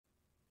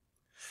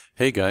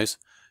Hey guys,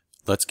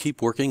 let's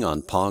keep working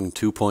on Pong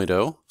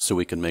 2.0 so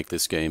we can make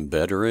this game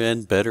better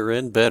and better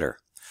and better.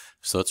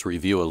 So let's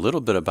review a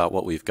little bit about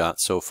what we've got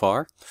so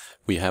far.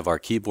 We have our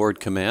keyboard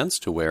commands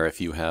to where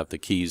if you have the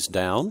keys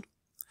down,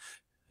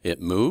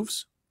 it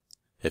moves.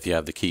 If you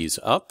have the keys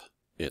up,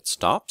 it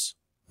stops.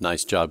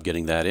 Nice job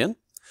getting that in.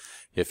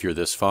 If you're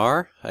this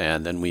far,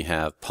 and then we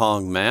have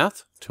Pong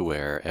math to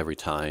where every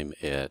time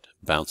it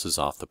bounces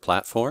off the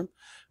platform,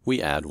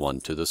 we add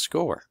 1 to the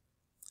score.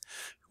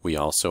 We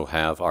also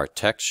have our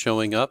text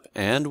showing up,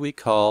 and we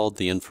called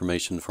the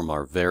information from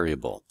our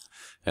variable.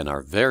 And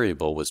our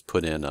variable was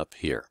put in up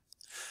here.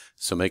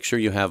 So make sure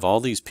you have all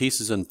these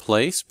pieces in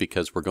place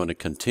because we're going to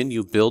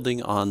continue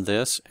building on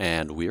this,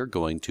 and we are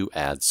going to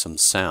add some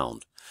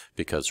sound.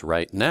 Because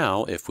right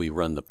now, if we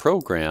run the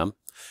program,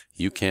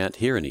 you can't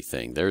hear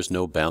anything. There's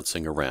no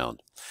bouncing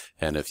around.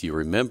 And if you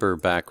remember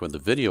back when the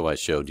video I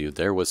showed you,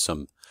 there was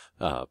some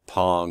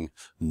Pong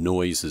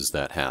noises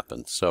that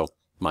happened. So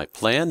my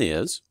plan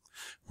is,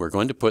 we're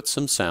going to put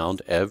some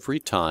sound every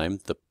time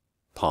the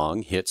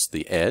Pong hits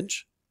the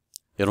edge,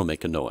 it'll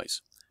make a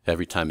noise.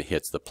 Every time it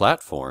hits the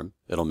platform,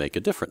 it'll make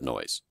a different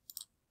noise.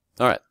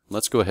 Alright,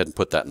 let's go ahead and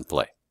put that in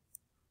play.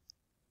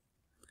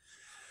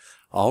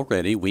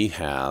 Already we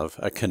have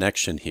a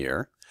connection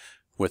here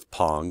with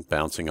Pong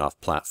bouncing off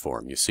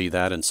platform. You see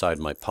that inside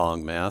my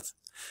Pong math?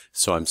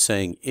 So I'm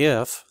saying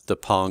if the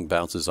Pong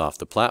bounces off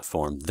the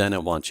platform, then I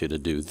want you to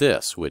do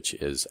this, which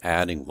is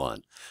adding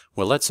 1.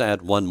 Well, let's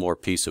add one more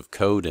piece of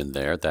code in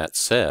there that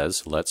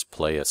says, let's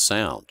play a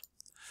sound.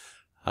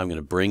 I'm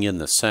going to bring in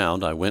the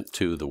sound. I went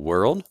to the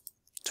World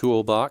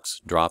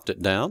toolbox, dropped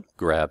it down,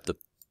 grabbed the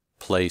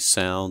play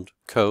sound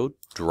code,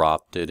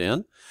 dropped it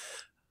in.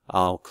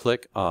 I'll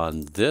click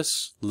on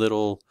this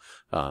little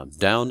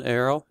down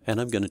arrow, and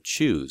I'm going to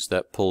choose.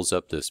 That pulls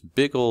up this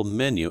big old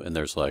menu, and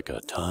there's like a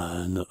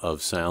ton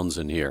of sounds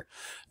in here.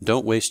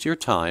 Don't waste your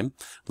time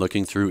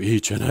looking through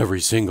each and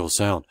every single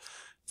sound.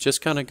 Just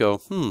kind of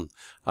go,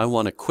 I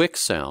want a quick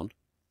sound,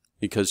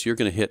 because you're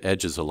going to hit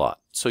edges a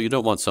lot. So you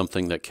don't want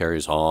something that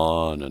carries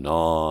on and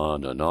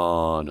on and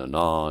on and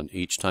on.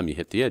 Each time you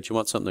hit the edge, you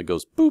want something that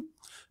goes boop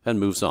and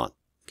moves on.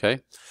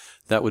 Okay?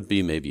 That would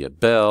be maybe a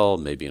bell,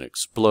 maybe an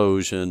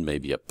explosion,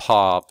 maybe a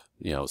pop,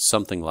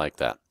 something like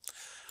that.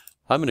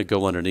 I'm going to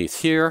go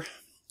underneath here.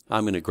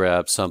 I'm going to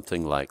grab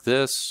something like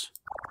this.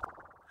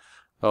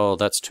 Oh,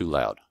 that's too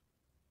loud.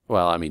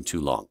 Well, I mean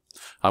too long.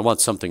 I want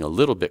something a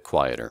little bit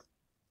quieter,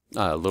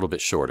 a little bit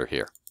shorter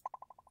here.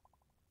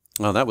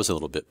 Oh, that was a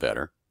little bit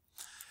better.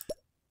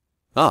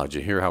 Oh, did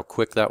you hear how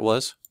quick that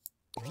was?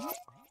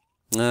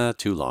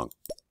 Too long.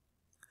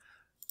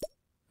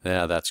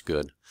 Yeah, that's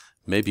good.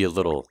 Maybe a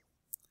little...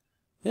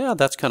 Yeah,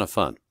 that's kind of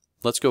fun.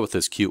 Let's go with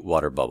this cute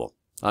water bubble.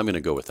 I'm going to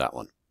go with that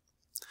one.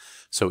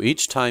 So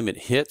each time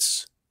it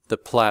hits the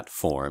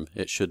platform,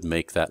 it should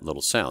make that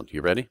little sound.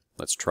 You ready?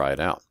 Let's try it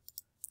out.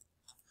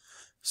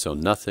 So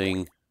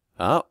nothing...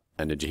 Oh,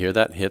 and did you hear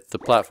that? Hit the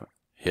platform.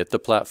 Hit the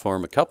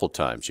platform a couple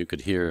times. You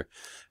could hear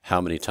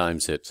how many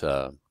times it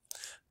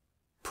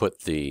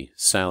put the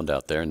sound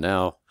out there.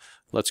 Now,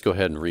 let's go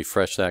ahead and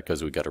refresh that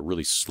because we've got a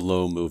really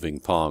slow-moving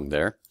Pong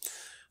there.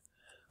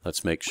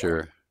 Let's make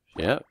sure...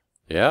 Yeah.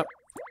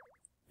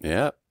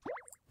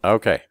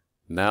 Okay,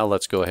 now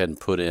let's go ahead and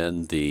put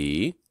in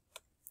the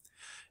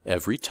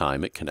every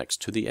time it connects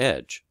to the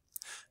edge.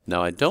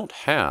 Now I don't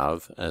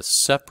have a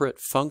separate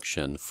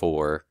function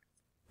for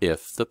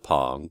if the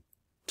Pong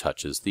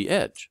touches the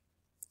edge.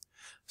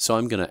 So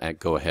I'm going to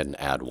go ahead and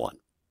add 1.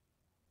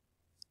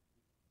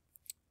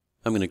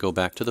 I'm going to go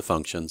back to the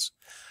functions.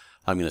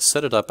 I'm going to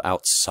set it up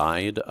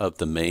outside of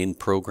the main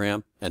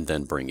program and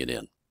then bring it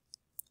in.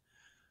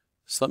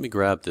 So let me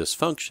grab this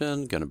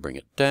function, going to bring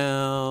it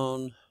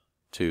down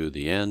to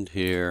the end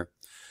here,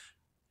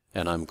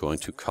 and I'm going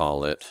to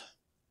call it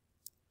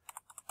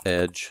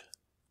edge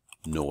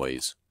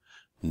noise.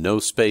 No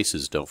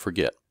spaces, don't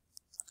forget.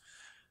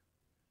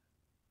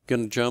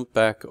 Going to jump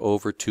back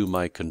over to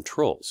my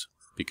controls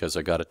because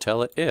I got to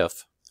tell it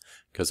if,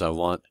 because I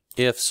want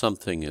if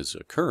something is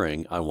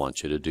occurring, I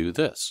want you to do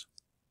this.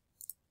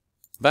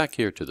 Back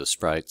here to the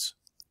sprites.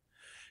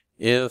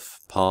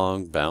 If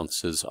Pong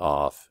bounces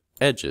off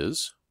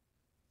edges,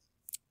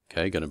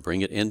 okay, going to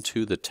bring it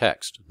into the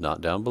text,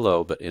 not down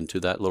below, but into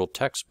that little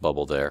text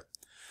bubble there.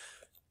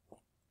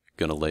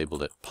 Going to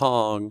label it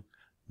Pong,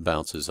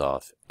 bounces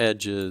off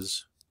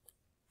edges.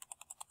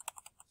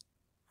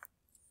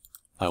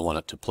 I want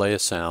it to play a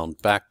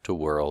sound, back to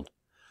world,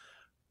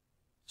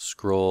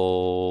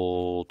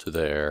 scroll to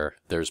there,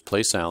 there's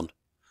play sound.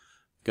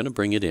 Going to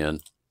bring it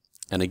in,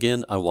 and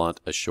again I want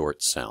a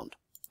short sound.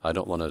 I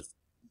don't want to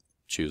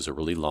choose a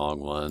really long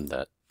one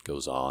that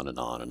goes on and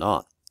on and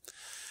on.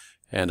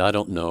 And I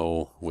don't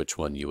know which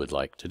one you would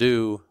like to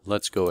do.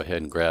 Let's go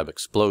ahead and grab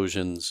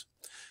explosions.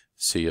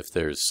 See if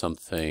there's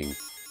something...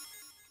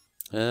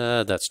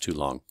 that's too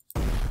long.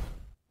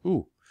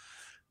 Ooh,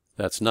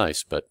 that's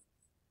nice, but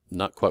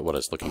not quite what I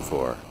was looking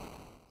for.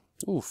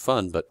 Ooh,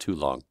 fun, but too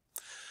long.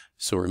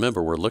 So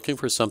remember, we're looking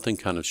for something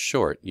kind of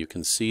short. You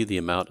can see the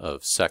amount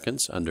of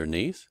seconds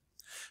underneath.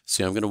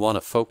 See, I'm going to want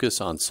to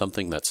focus on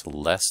something that's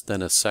less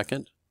than a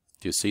second.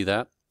 Do you see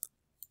that?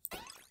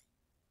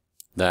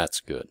 That's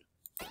good.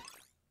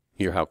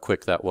 Hear how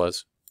quick that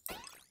was?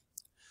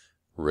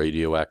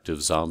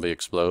 Radioactive zombie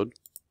explode.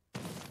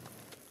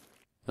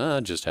 I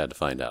just had to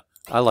find out.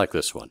 I like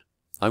this one.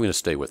 I'm going to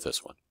stay with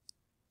this one.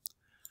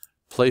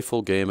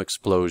 Playful game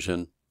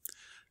explosion.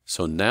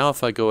 So now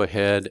if I go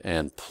ahead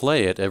and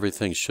play it,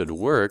 everything should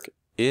work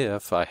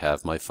if I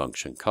have my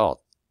function called.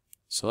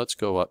 So let's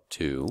go up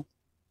to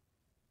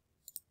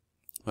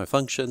my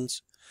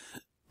functions.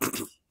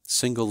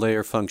 Single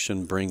layer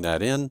function, bring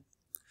that in.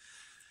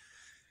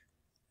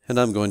 And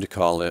I'm going to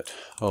call it,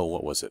 oh,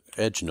 what was it?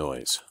 Edge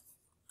noise.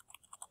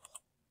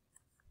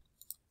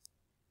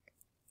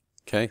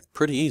 Okay,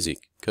 pretty easy,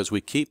 because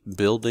we keep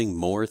building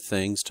more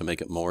things to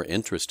make it more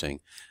interesting,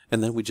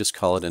 and then we just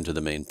call it into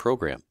the main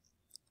program.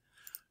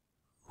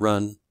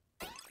 Run.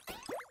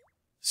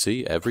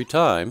 See, every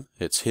time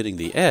it's hitting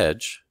the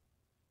edge,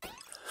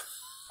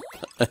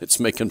 it's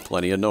making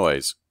plenty of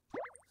noise.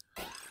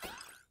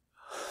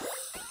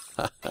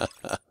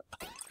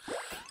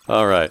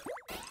 All right.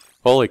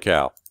 Holy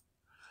cow.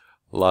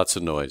 Lots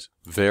of noise.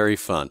 Very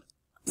fun.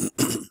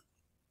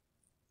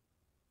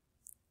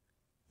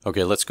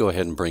 Okay, let's go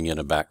ahead and bring in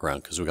a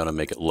background because we're going to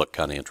make it look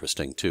kind of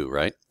interesting too,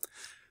 right?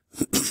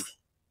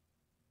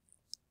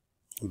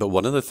 But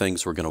one of the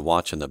things we're going to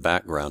watch in the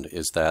background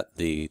is that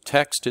the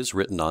text is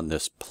written on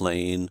this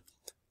plain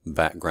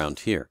background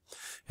here.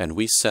 And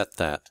we set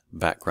that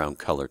background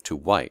color to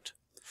white.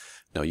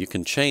 Now you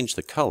can change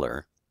the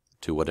color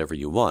to whatever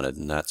you wanted,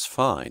 and that's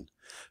fine.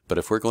 But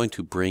if we're going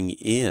to bring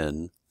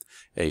in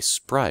a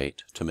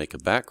sprite to make a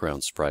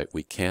background sprite,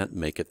 we can't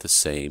make it the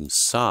same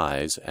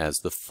size as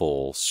the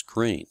full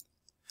screen.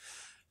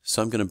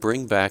 So I'm going to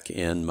bring back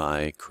in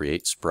my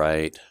create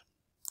sprite,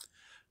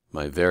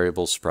 my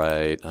variable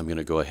sprite. I'm going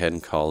to go ahead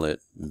and call it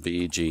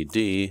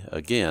BGD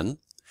again.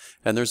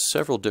 And there's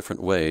several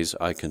different ways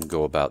I can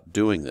go about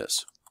doing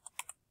this.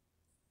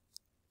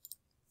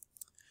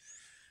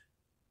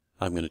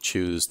 I'm going to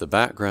choose the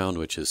background,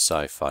 which is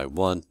sci-fi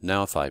 1.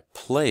 Now if I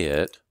play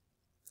it,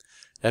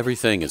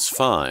 everything is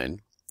fine,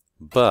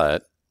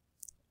 but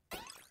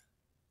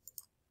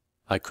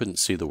I couldn't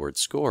see the word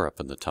score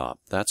up in the top.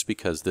 That's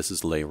because this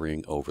is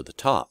layering over the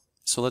top.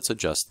 So let's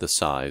adjust the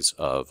size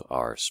of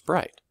our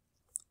sprite.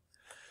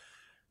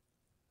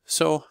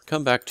 So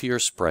come back to your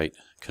sprite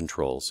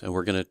controls, and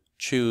we're going to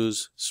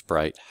choose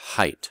sprite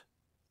height.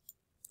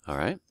 All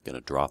right, going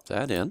to drop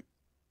that in.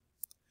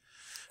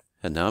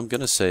 And now I'm going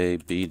to say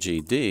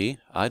BGD.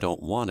 I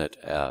don't want it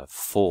a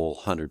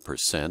full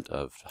 100%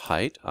 of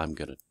height. I'm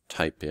going to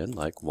type in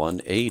like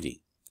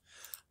 180.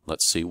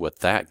 Let's see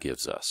what that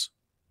gives us.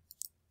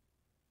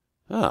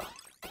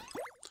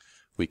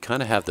 We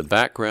kind of have the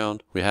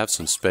background. We have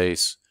some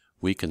space.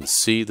 We can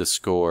see the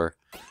score.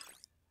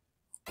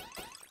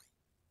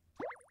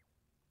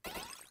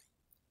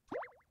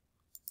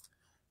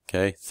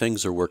 Okay,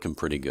 things are working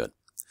pretty good.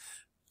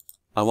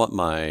 I want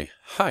my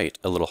height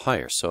a little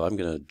higher, so I'm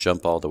going to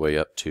jump all the way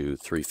up to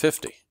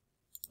 350.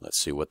 Let's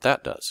see what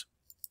that does.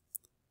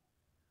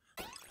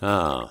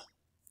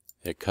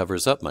 It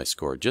covers up my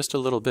score just a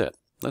little bit.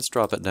 Let's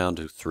drop it down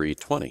to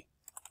 320.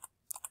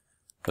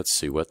 Let's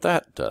see what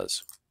that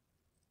does.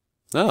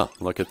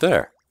 Look at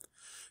there.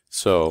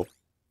 So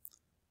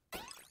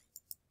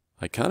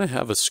I kind of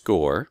have a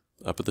score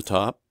up at the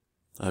top.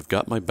 I've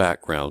got my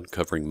background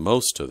covering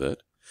most of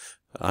it.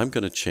 I'm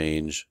going to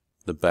change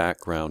the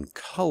background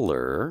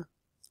color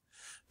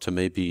to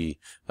maybe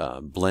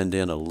blend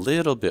in a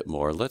little bit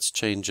more. Let's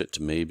change it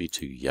to maybe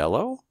to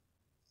yellow.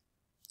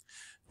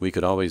 We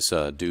could always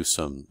do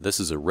some, this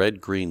is a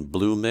red, green,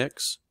 blue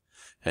mix,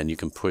 and you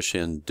can push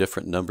in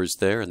different numbers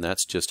there, and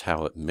that's just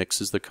how it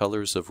mixes the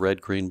colors of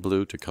red, green,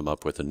 blue to come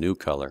up with a new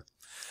color.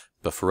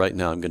 But for right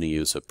now I'm going to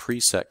use a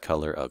preset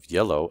color of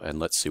yellow, and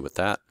let's see what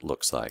that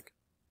looks like.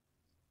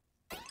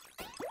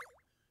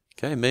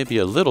 Okay, maybe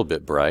a little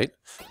bit bright,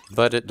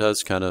 but it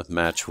does kind of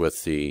match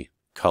with the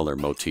color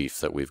motif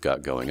that we've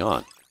got going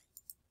on.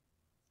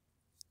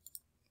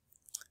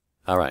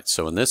 Alright,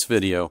 so in this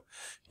video,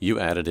 you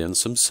added in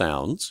some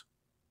sounds.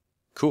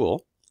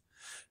 Cool.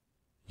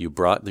 You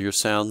brought your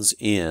sounds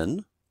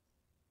in.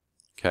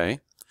 Okay,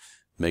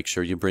 make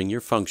sure you bring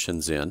your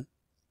functions in.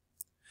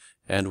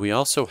 And we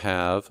also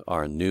have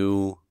our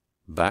new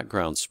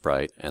background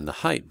sprite and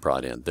the height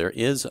brought in. There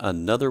is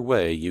another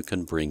way you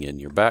can bring in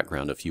your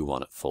background if you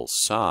want it full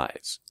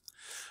size.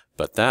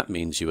 But that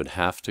means you would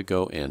have to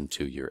go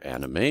into your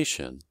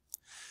animation,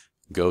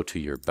 go to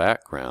your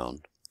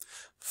background,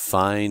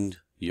 find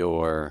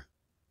your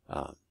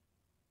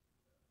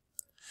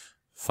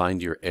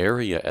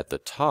area at the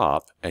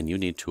top, and you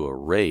need to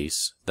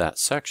erase that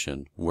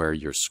section where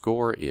your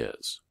score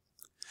is.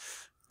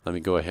 Let me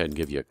go ahead and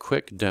give you a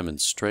quick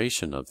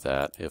demonstration of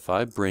that. If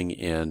I bring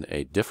in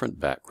a different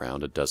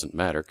background, it doesn't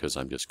matter because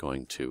I'm just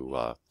going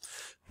to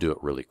do it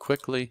really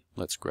quickly.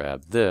 Let's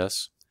grab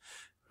this,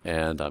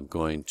 and I'm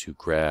going to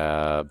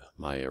grab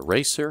my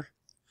eraser,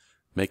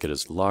 make it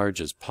as large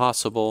as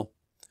possible,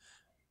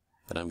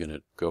 And I'm going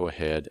to go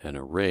ahead and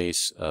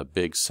erase a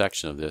big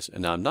section of this.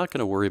 And now I'm not going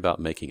to worry about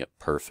making it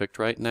perfect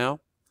right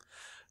now,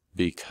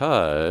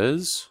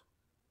 because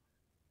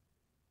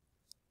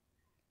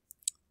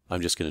I'm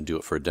just going to do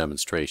it for a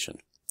demonstration.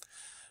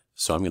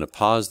 So I'm going to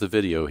pause the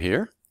video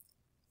here,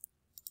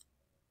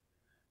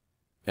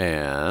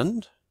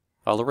 and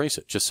I'll erase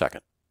it. Just a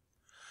second.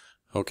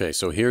 Okay,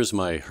 so here's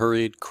my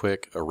hurried,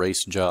 quick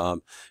erase job.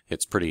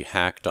 It's pretty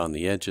hacked on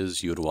the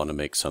edges. You'd want to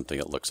make something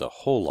that looks a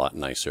whole lot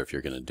nicer if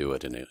you're going to do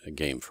it in a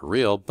game for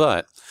real,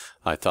 but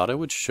I thought I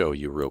would show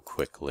you real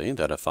quickly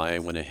that if I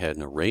went ahead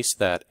and erased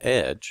that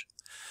edge,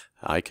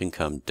 I can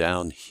come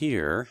down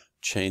here,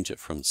 change it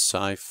from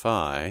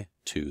sci-fi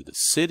to the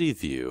city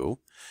view.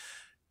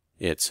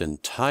 It's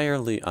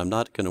entirely, I'm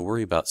not going to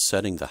worry about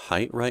setting the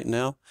height right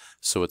now,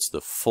 so it's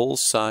the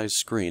full-size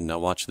screen. Now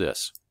watch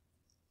this.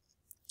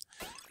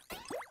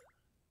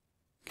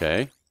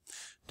 Okay,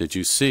 did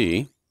you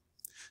see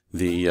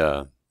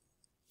the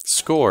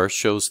score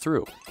shows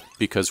through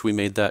because we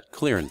made that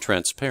clear and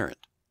transparent?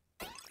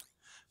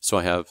 So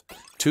I have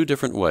two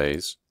different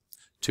ways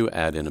to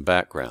add in a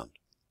background.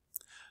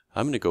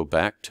 I'm going to go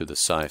back to the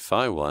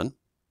sci-fi one,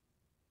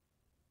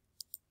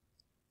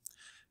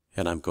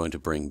 and I'm going to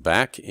bring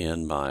back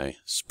in my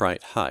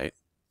sprite height,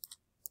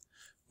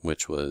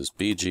 which was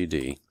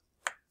BGD,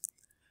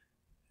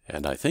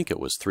 and I think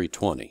it was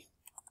 320.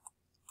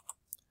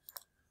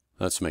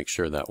 Let's make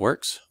sure that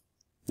works.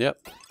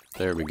 Yep,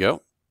 there we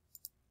go.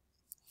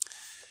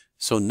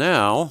 So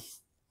now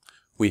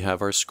we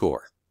have our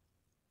score.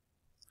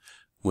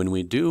 When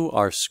we do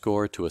our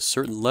score to a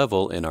certain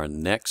level in our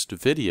next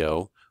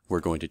video,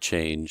 we're going to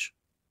change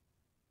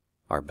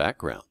our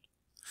background.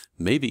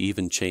 Maybe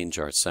even change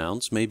our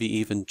sounds, maybe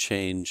even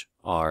change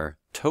our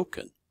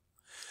token.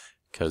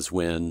 Because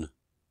when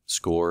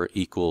score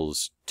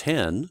equals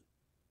 10,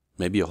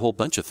 maybe a whole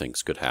bunch of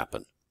things could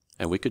happen,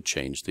 and we could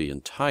change the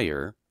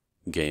entire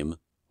game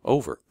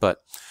over.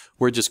 But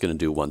we're just going to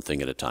do one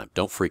thing at a time.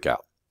 Don't freak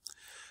out.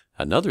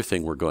 Another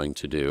thing we're going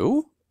to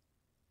do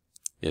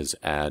is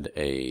add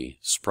a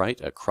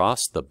sprite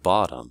across the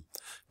bottom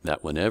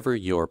that whenever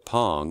your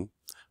Pong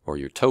or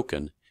your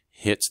token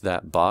hits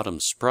that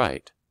bottom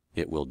sprite,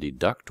 it will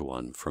deduct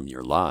one from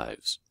your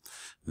lives.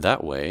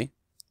 That way,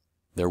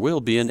 there will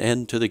be an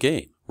end to the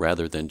game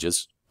rather than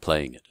just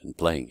playing it and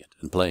playing it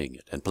and playing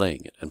it and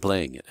playing it and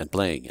playing it and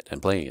playing it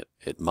and playing it.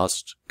 It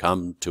must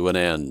come to an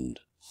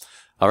end.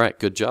 All right,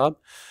 good job.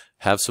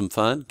 Have some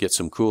fun. Get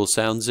some cool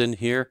sounds in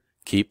here.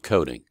 Keep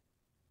coding.